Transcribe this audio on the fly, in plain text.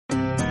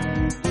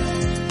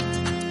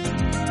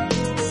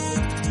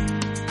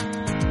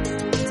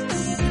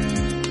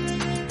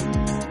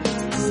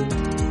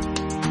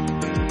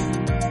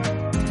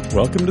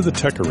Welcome to the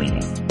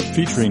TechArena,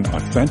 featuring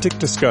authentic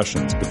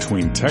discussions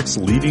between tech's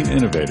leading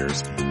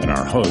innovators and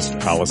our host,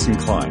 Allyson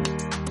Klein.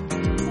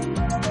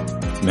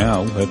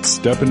 Now, let's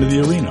step into the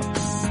arena.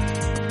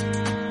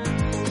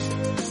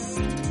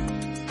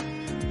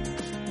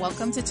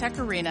 Welcome to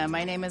TechArena.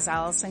 My name is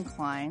Allyson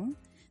Klein.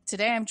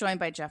 Today, I'm joined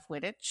by Jeff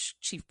Wittich,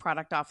 Chief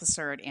Product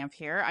Officer at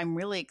Ampere. I'm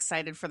really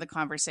excited for the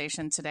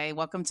conversation today.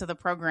 Welcome to the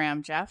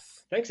program,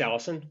 Jeff. Thanks,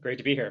 Allyson. Great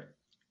to be here.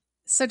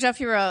 So, Jeff,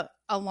 you're a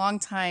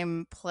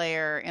longtime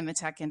player in the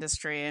tech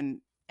industry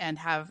and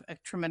have a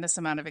tremendous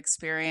amount of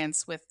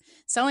experience with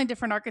selling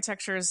different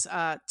architectures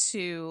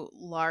to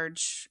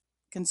large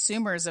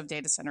consumers of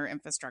data center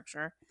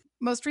infrastructure.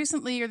 Most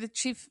recently, you're the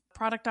Chief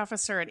Product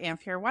Officer at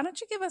Ampere. Why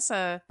don't you give us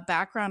a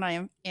background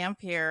on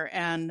Ampere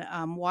and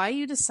why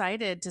you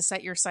decided to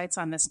set your sights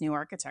on this new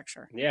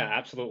architecture? Yeah,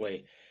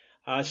 absolutely.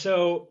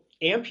 So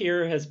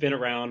Ampere has been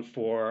around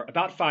for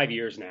about 5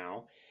 years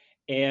now,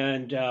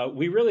 and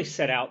we really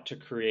set out to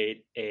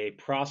create a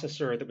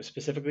processor that was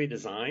specifically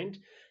designed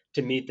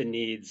to meet the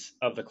needs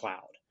of the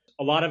cloud.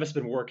 A lot of us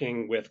have been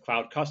working with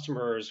cloud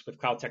customers, with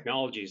cloud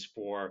technologies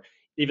for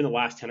even the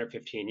last 10 or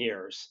 15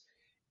 years.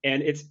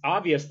 And it's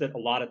obvious that a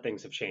lot of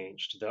things have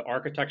changed. The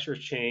architecture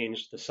has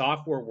changed. The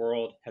software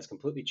world has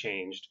completely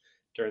changed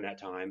during that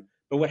time.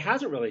 But what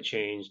hasn't really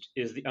changed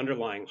is the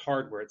underlying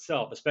hardware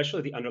itself,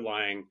 especially the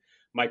underlying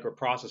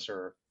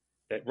microprocessor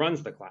that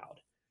runs the cloud.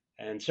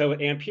 And so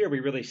at Ampere, we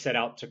really set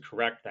out to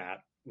correct that.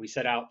 We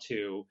set out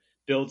to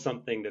build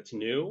something that's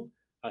new,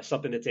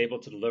 something that's able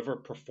to deliver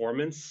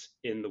performance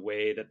in the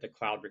way that the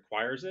cloud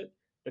requires it,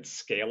 that's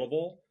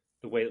scalable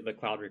the way that the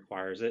cloud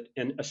requires it,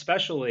 and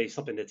especially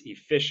something that's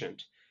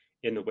efficient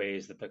in the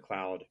ways that the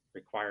cloud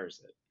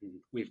requires it. And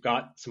we've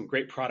got some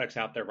great products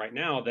out there right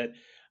now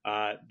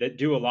that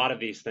do a lot of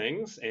these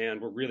things,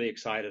 and we're really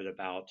excited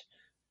about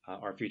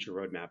our future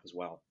roadmap as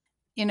well.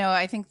 You know,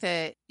 I think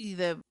that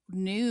the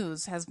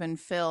news has been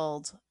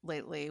filled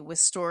lately with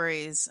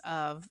stories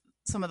of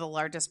some of the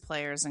largest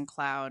players in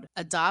cloud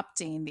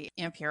adopting the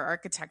Ampere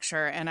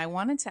architecture. And I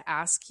wanted to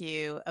ask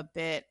you a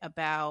bit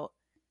about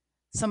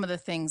some of the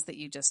things that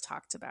you just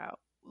talked about.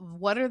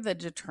 What are the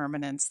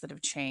determinants that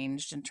have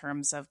changed in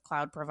terms of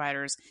cloud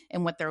providers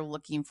and what they're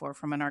looking for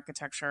from an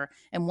architecture,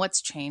 and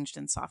what's changed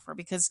in software?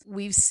 Because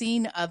we've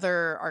seen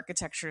other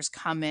architectures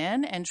come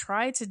in and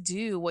try to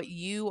do what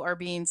you are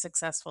being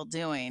successful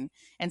doing.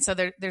 And so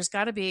there's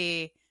got to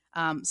be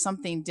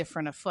something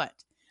different afoot.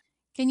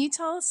 Can you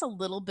tell us a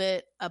little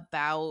bit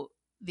about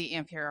the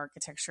Ampere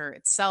architecture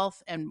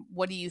itself, and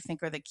what do you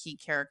think are the key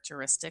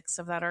characteristics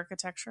of that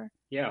architecture?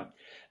 Yeah.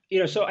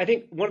 So I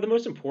think one of the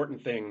most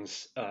important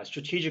things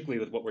strategically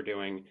with what we're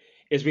doing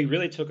is we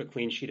really took a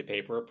clean sheet of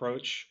paper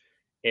approach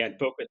and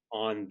focused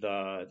on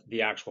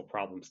the actual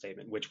problem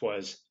statement, which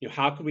was,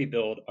 how could we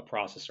build a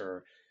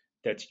processor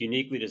that's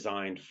uniquely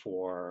designed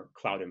for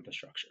cloud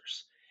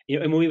infrastructures?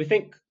 And when we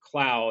think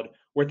cloud,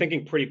 we're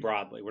thinking pretty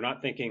broadly. We're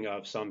not thinking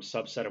of some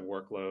subset of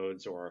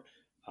workloads or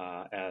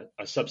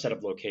a subset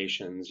of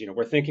locations.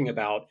 We're thinking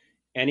about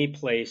any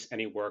place,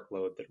 any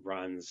workload that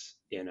runs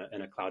in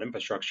a cloud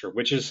infrastructure,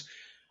 which is,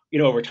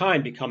 over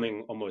time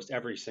becoming almost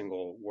every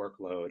single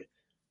workload.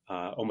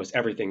 Almost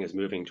everything is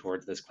moving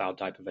towards this cloud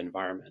type of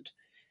environment.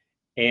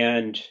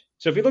 And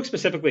so if we look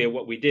specifically at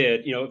what we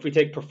did, if we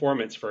take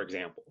performance, for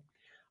example,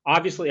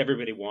 obviously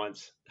everybody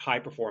wants high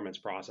performance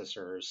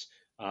processors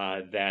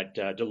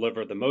that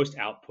deliver the most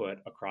output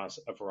across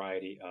a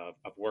variety of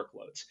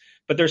workloads.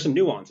 But there's some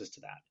nuances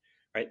to that,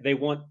 right? They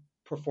want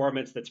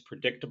performance that's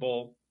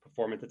predictable,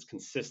 performance that's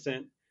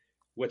consistent.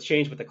 What's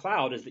changed with the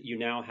cloud is that you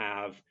now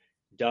have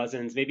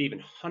dozens, maybe even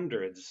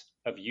hundreds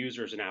of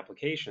users and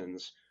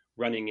applications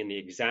running in the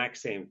exact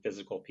same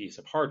physical piece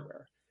of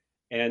hardware.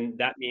 And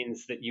that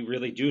means that you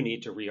really do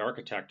need to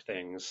re-architect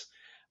things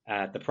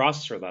at the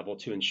processor level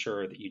to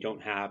ensure that you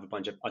don't have a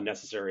bunch of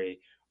unnecessary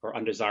or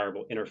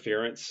undesirable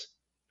interference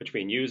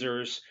between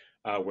users,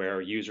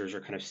 where users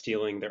are kind of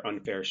stealing their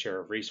unfair share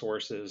of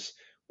resources,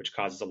 which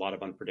causes a lot of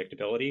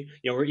unpredictability,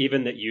 or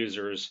even that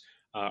users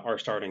are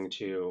starting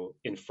to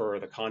infer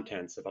the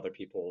contents of other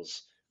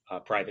people's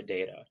private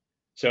data.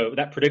 So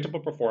that predictable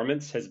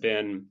performance has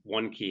been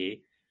one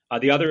key.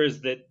 The other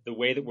is that the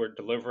way that we're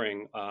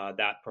delivering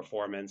that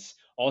performance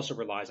also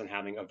relies on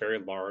having a very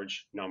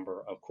large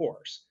number of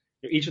cores.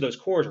 Each of those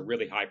cores are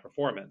really high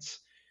performance,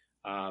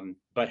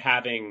 but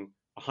having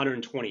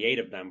 128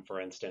 of them,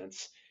 for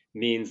instance,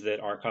 means that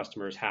our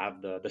customers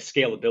have the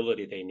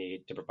scalability they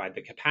need to provide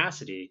the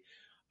capacity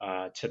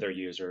to their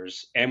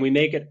users. And we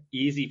make it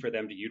easy for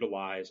them to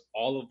utilize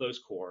all of those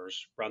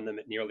cores, run them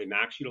at nearly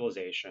max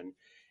utilization,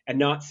 and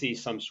not see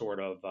some sort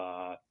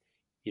of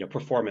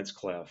performance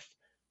cliff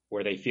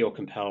where they feel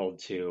compelled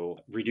to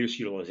reduce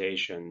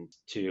utilization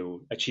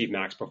to achieve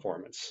max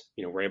performance.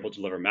 We're able to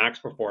deliver max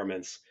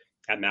performance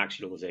at max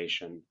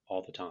utilization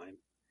all the time.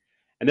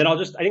 And then I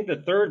think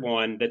the third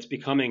one that's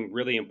becoming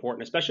really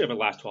important, especially over the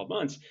last 12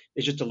 months,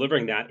 is just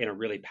delivering that in a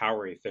really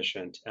power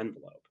efficient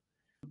envelope.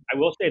 I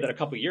will say that a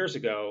couple of years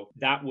ago,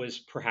 that was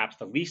perhaps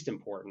the least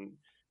important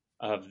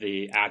of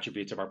the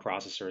attributes of our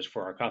processors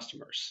for our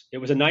customers. It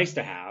was a nice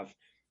to have,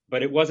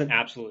 but it wasn't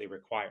absolutely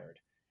required.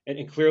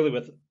 And clearly,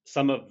 with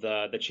some of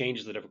the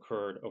changes that have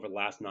occurred over the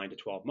last 9 to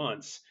 12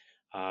 months,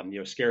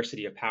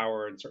 scarcity of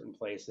power in certain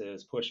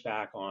places,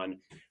 pushback on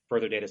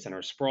further data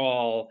center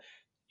sprawl,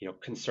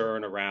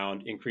 concern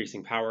around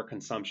increasing power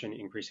consumption,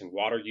 increasing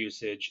water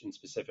usage in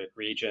specific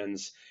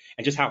regions,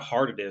 and just how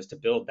hard it is to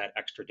build that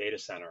extra data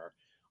center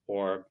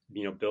or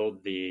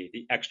build the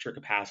extra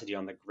capacity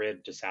on the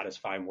grid to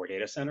satisfy more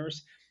data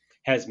centers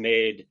has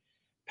made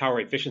power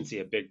efficiency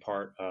a big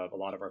part of a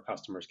lot of our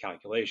customers'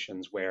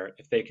 calculations, where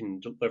if they can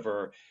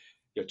deliver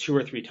 2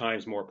 or 3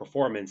 times more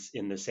performance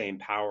in the same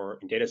power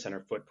and data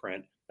center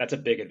footprint, that's a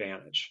big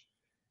advantage.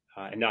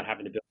 And not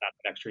having to build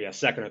that extra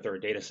second or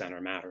third data center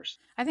matters.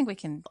 I think we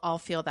can all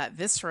feel that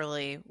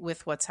viscerally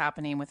with what's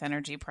happening with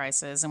energy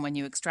prices. And when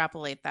you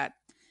extrapolate that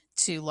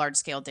to large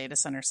scale data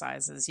center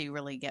sizes, you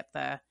really get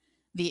the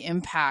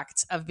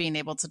impact of being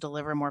able to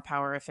deliver more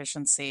power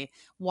efficiency.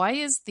 Why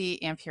is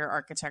the Ampere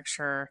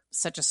architecture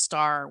such a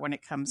star when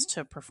it comes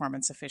to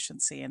performance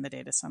efficiency in the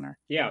data center?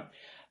 Yeah,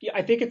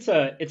 I think it's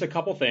a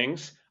couple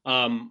things,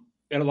 and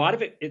a lot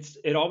of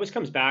it always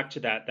comes back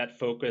to that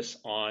focus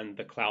on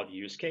the cloud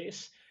use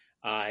case,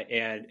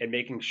 and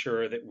making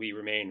sure that we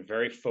remain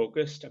very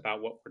focused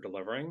about what we're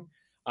delivering,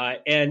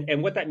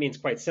 and what that means,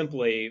 quite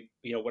simply,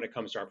 when it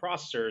comes to our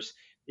processors,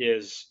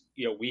 is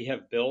we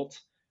have built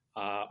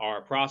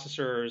our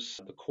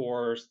processors, the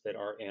cores that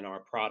are in our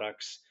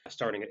products,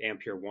 starting at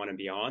Ampere 1 and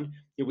beyond.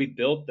 We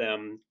built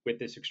them with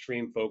this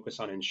extreme focus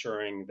on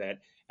ensuring that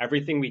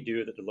everything we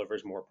do that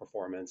delivers more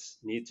performance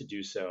needs to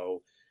do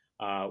so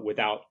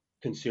without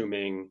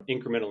consuming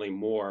incrementally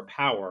more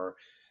power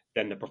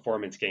than the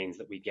performance gains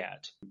that we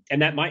get.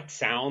 And that might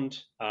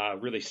sound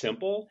really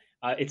simple.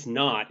 It's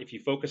not. If you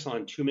focus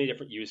on too many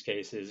different use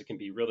cases, it can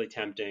be really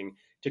tempting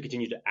to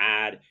continue to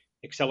add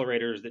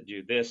accelerators that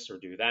do this or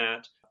do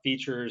that,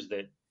 features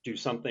that do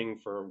something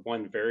for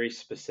one very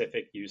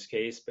specific use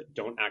case, but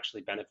don't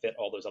actually benefit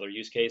all those other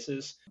use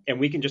cases. And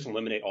we can just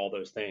eliminate all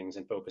those things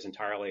and focus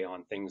entirely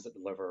on things that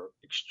deliver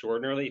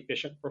extraordinarily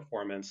efficient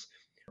performance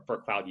for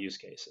cloud use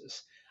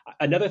cases.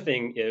 Another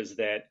thing is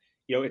that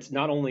it's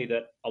not only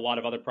that a lot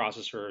of other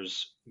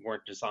processors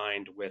weren't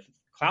designed with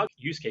cloud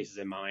use cases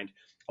in mind.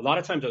 A lot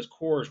of times those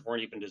cores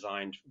weren't even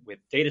designed with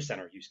data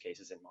center use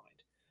cases in mind.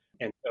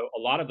 And so a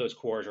lot of those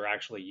cores are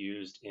actually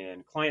used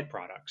in client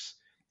products,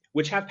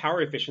 which have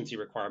power efficiency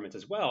requirements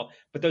as well.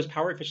 But those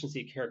power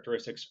efficiency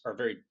characteristics are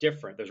very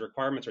different. Those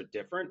requirements are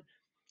different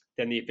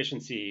than the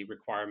efficiency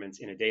requirements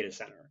in a data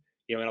center.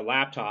 In a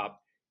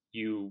laptop,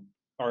 you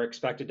are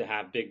expected to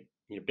have big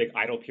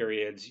idle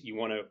periods. You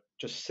want to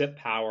just sip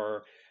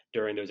power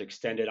during those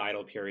extended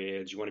idle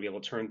periods. You want to be able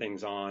to turn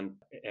things on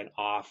and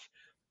off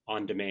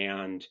on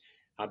demand.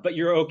 But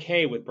you're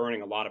okay with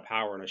burning a lot of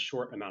power in a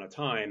short amount of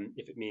time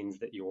if it means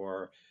that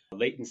your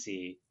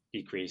latency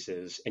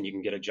decreases and you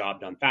can get a job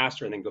done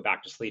faster and then go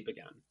back to sleep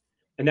again.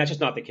 And that's just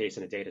not the case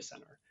in a data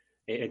center.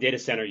 In a data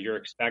center, you're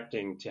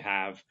expecting to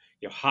have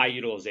high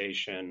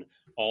utilization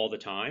all the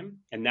time.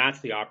 And that's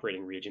the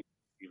operating region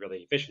to be really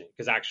efficient,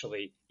 because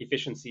actually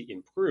efficiency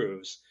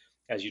improves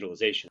as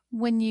utilization.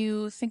 When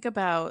you think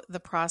about the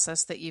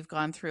process that you've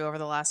gone through over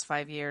the last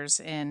 5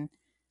 years in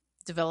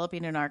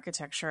developing an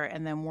architecture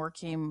and then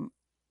working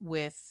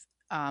with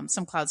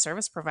some cloud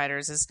service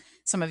providers as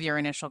some of your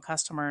initial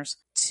customers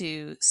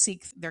to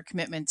seek their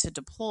commitment to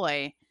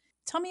deploy,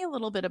 tell me a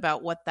little bit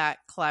about what that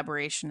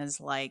collaboration is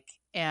like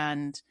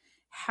and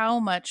how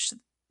much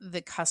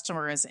the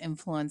customer is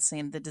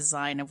influencing the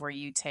design of where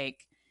you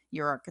take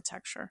your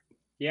architecture.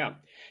 Yeah,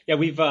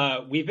 we've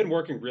been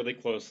working really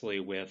closely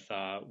with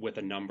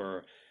a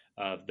number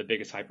of the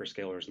biggest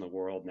hyperscalers in the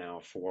world now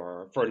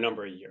for a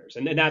number of years,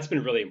 and that's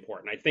been really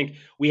important. I think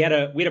we had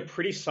a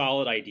pretty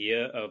solid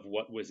idea of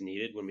what was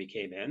needed when we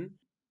came in,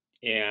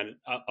 and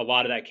a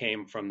lot of that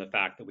came from the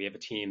fact that we have a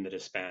team that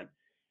has spent,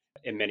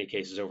 in many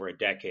cases, over a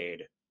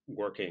decade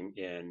working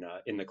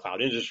in the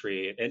cloud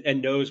industry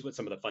and knows what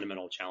some of the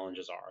fundamental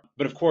challenges are.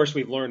 But of course,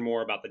 we've learned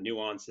more about the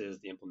nuances,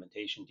 the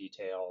implementation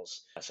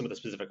details, some of the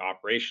specific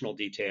operational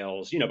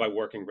details, by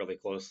working really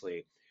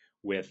closely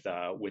with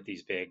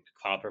these big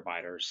cloud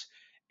providers.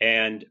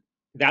 And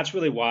that's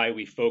really why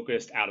we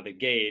focused out of the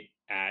gate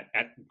at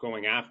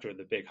going after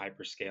the big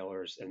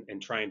hyperscalers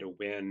and trying to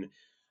win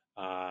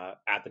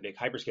at the big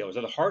hyperscalers.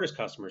 They're the hardest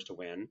customers to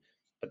win,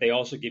 but they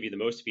also give you the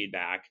most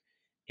feedback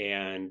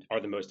and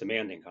are the most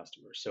demanding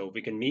customers. So if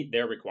we can meet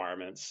their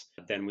requirements,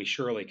 then we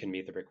surely can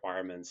meet the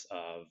requirements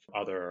of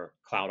other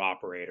cloud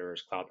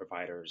operators, cloud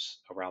providers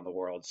around the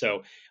world.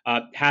 So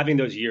having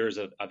those years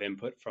of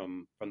input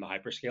from the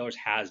hyperscalers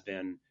has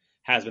been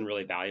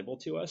really valuable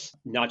to us,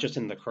 not just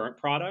in the current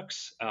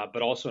products,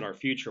 but also in our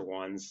future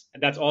ones.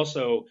 And that's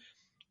also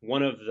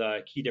one of the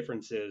key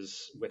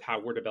differences with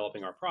how we're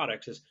developing our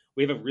products is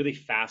we have a really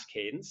fast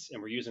cadence,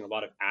 and we're using a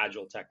lot of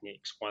agile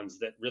techniques, ones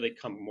that really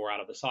come more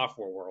out of the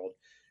software world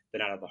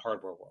than out of the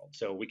hardware world.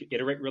 So we can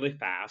iterate really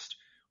fast.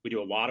 We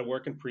do a lot of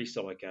work in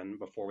pre-silicon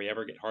before we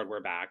ever get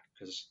hardware back,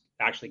 because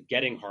actually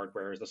getting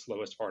hardware is the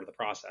slowest part of the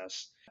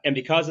process. And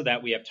because of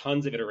that, we have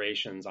tons of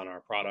iterations on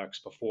our products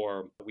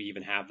before we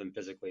even have them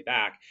physically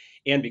back.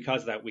 And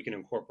because of that, we can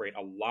incorporate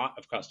a lot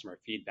of customer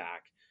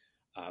feedback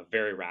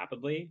very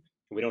rapidly.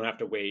 We don't have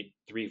to wait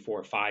 3,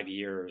 4, 5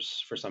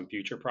 years for some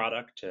future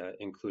product to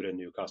include a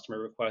new customer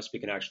request. We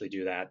can actually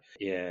do that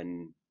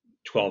in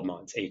 12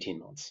 months, 18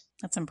 months.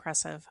 That's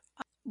impressive.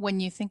 When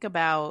you think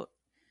about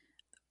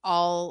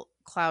all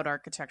cloud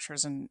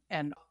architectures and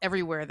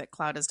everywhere that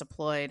cloud is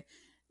deployed,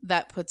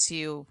 that puts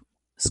you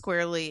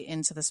squarely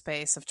into the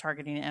space of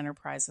targeting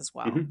enterprise as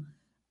well. Mm-hmm.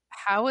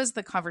 How has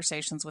the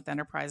conversations with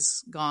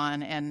enterprise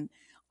gone, and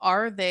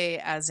are they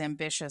as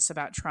ambitious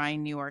about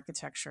trying new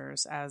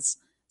architectures as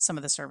some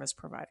of the service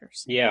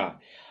providers? Yeah.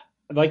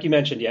 Like you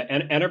mentioned, yeah,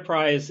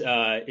 enterprise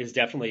is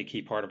definitely a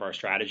key part of our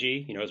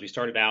strategy. As we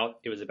started out,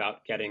 it was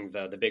about getting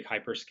the big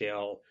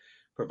hyperscale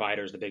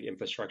providers, the big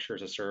infrastructure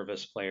as a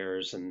service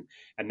players, and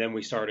then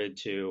we started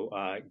to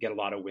get a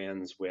lot of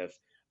wins with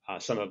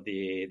some of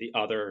the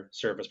other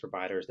service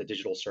providers, the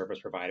digital service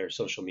providers,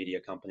 social media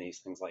companies,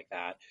 things like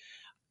that.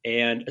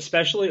 And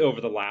especially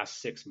over the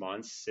last 6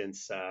 months,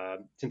 since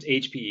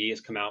HPE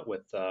has come out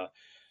with the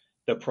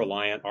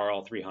ProLiant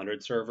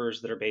RL300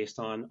 servers that are based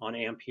on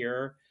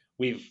Ampere,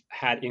 we've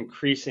had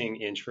increasing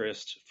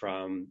interest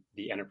from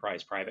the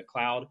enterprise private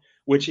cloud,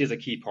 which is a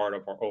key part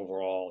of our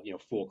overall,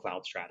 full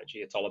cloud strategy.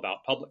 It's all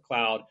about public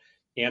cloud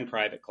and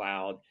private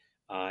cloud,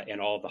 and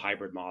all of the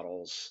hybrid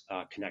models,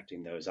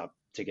 connecting those up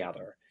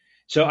together.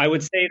 So I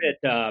would say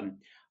that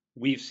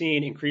we've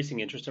seen increasing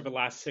interest over the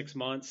last 6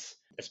 months,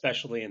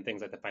 especially in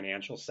things like the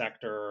financial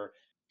sector,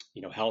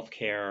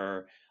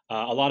 healthcare,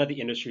 a lot of the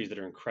industries that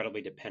are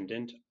incredibly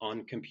dependent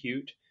on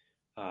compute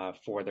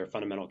for their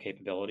fundamental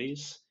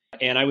capabilities.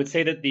 And I would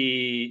say that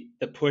the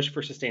push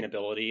for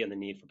sustainability and the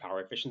need for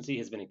power efficiency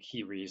has been a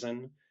key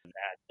reason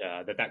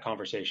that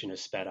conversation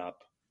has sped up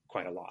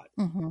quite a lot.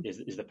 Mm-hmm.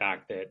 Is the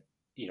fact that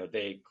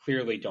they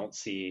clearly don't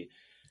see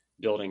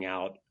building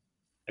out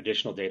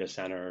additional data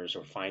centers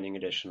or finding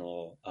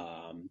additional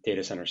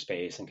data center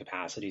space and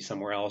capacity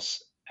somewhere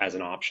else as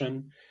an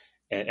option,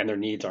 and their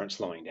needs aren't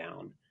slowing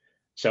down.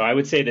 So I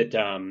would say that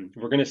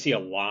we're going to see a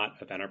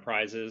lot of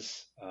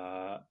enterprises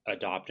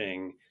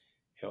adopting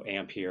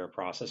Ampere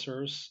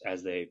processors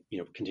as they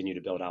continue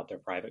to build out their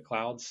private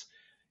clouds,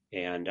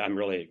 and I'm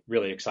really,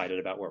 really excited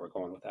about where we're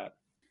going with that.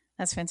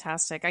 That's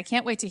fantastic. I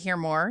can't wait to hear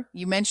more.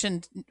 You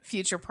mentioned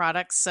future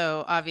products,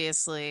 so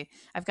obviously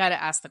I've got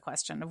to ask the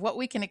question of what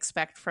we can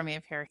expect from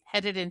Ampere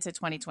headed into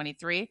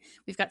 2023.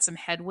 We've got some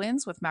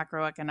headwinds with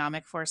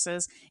macroeconomic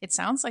forces. It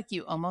sounds like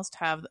you almost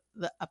have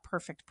a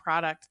perfect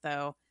product,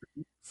 though,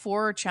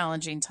 for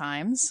challenging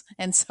times.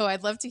 And so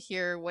I'd love to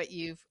hear what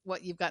you've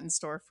got in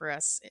store for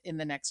us in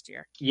the next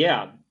year.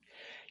 Yeah,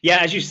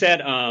 as you said,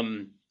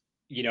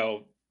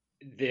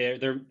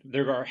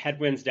 there are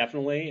headwinds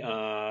definitely,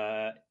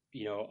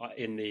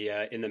 in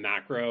the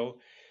macro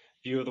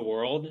view of the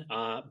world,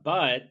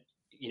 but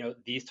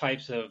these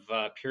types of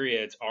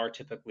periods are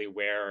typically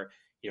where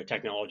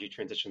technology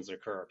transitions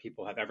occur.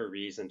 People have every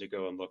reason to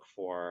go and look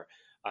for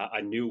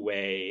a new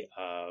way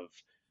of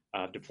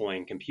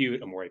deploying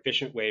compute, a more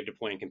efficient way of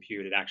deploying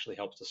compute. It actually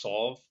helps to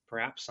solve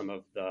perhaps some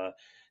of the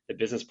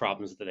business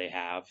problems that they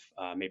have.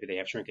 Maybe they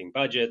have shrinking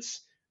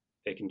budgets.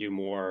 They can do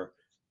more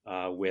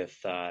with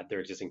their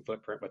existing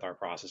footprint with our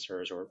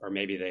processors, or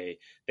maybe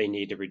they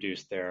need to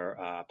reduce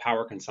their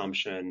power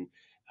consumption,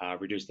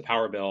 reduce the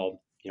power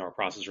bill. Our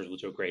processors will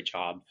do a great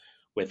job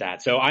with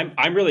that. So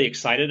I'm really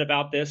excited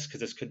about this,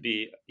 because this could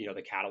be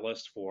the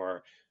catalyst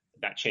for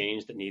that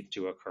change that needs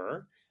to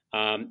occur.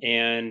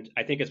 And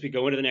I think as we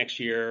go into the next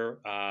year,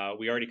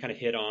 we already kind of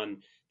hit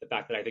on the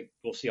fact that I think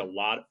we'll see a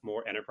lot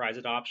more enterprise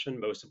adoption.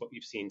 Most of what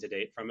we've seen to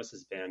date from us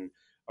has been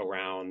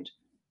around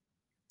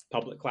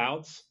public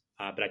clouds,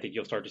 but I think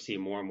you'll start to see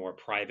more and more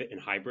private and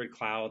hybrid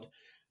cloud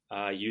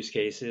use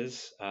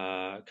cases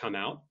come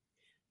out.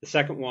 The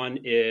second one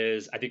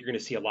is I think you're going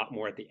to see a lot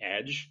more at the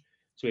edge.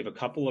 So we have a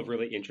couple of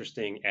really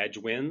interesting edge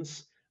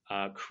wins.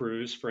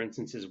 Cruise, for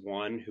instance, is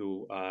one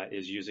who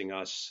is using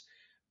us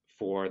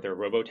for their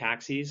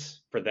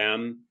robo-taxis. For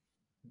them,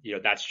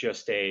 that's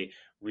just a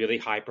really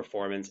high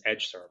performance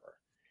edge server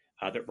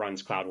that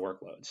runs cloud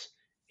workloads.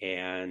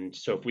 And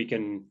so if we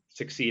can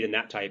succeed in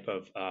that type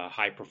of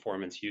high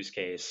performance use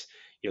case,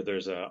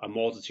 there's a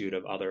multitude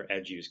of other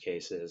edge use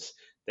cases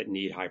that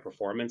need high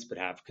performance but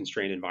have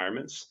constrained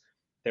environments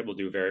that will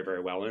do very,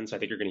 very well in. So I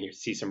think you're going to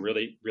see some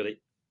really, really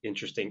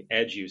interesting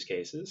edge use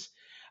cases.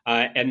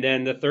 And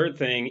then the third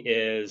thing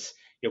is,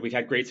 we've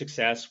had great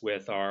success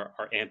with our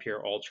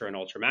Ampere Ultra and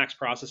Ultra Max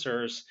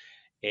processors,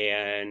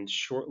 and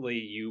shortly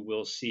you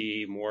will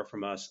see more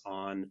from us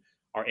on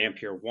our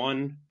Ampere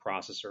 1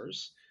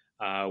 processors,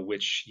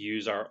 which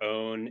use our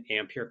own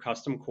Ampere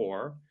custom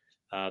core.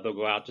 They'll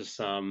go out to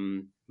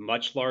some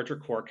much larger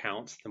core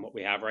counts than what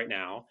we have right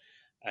now,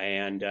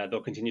 and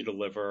they'll continue to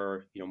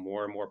deliver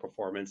more and more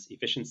performance,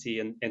 efficiency,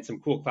 and some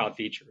cool cloud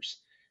features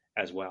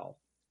as well.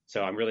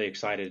 So I'm really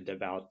excited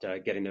about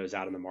getting those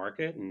out in the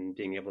market and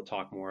being able to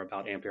talk more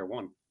about Ampere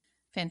 1.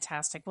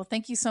 Fantastic. Well,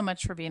 thank you so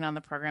much for being on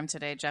the program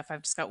today, Jeff.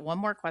 I've just got one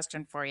more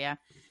question for you.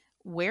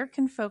 Where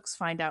can folks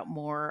find out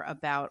more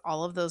about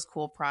all of those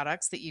cool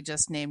products that you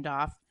just named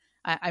off?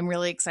 I'm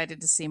really excited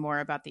to see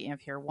more about the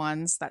Ampere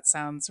ones. That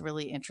sounds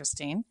really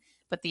interesting,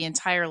 but the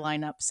entire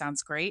lineup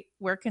sounds great.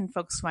 Where can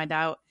folks find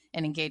out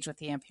and engage with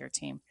the Ampere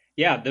team?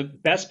 Yeah, the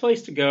best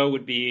place to go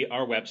would be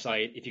our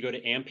website. If you go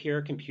to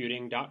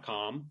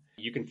amperecomputing.com,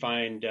 you can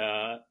find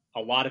a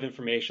lot of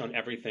information on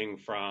everything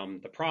from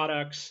the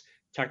products,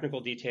 technical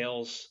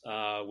details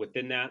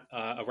within that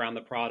around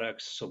the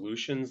products,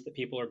 solutions that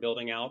people are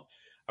building out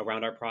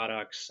around our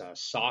products,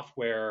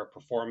 software,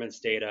 performance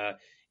data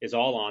is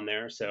all on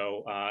there.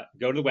 So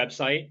go to the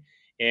website.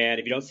 And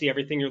if you don't see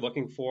everything you're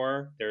looking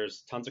for,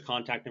 there's tons of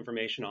contact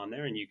information on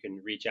there and you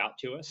can reach out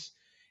to us.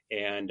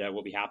 And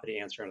we'll be happy to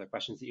answer other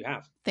questions that you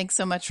have. Thanks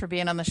so much for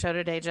being on the show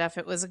today, Jeff.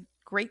 It was a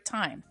great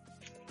time.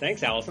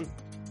 Thanks, Allison.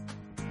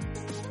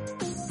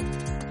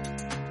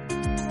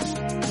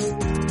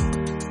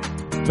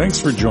 Thanks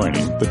for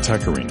joining the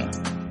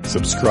TechArena.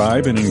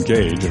 Subscribe and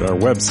engage at our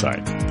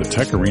website,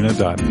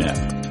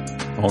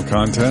 thetecharena.net. All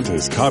content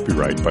is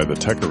copyright by the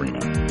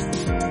TechArena.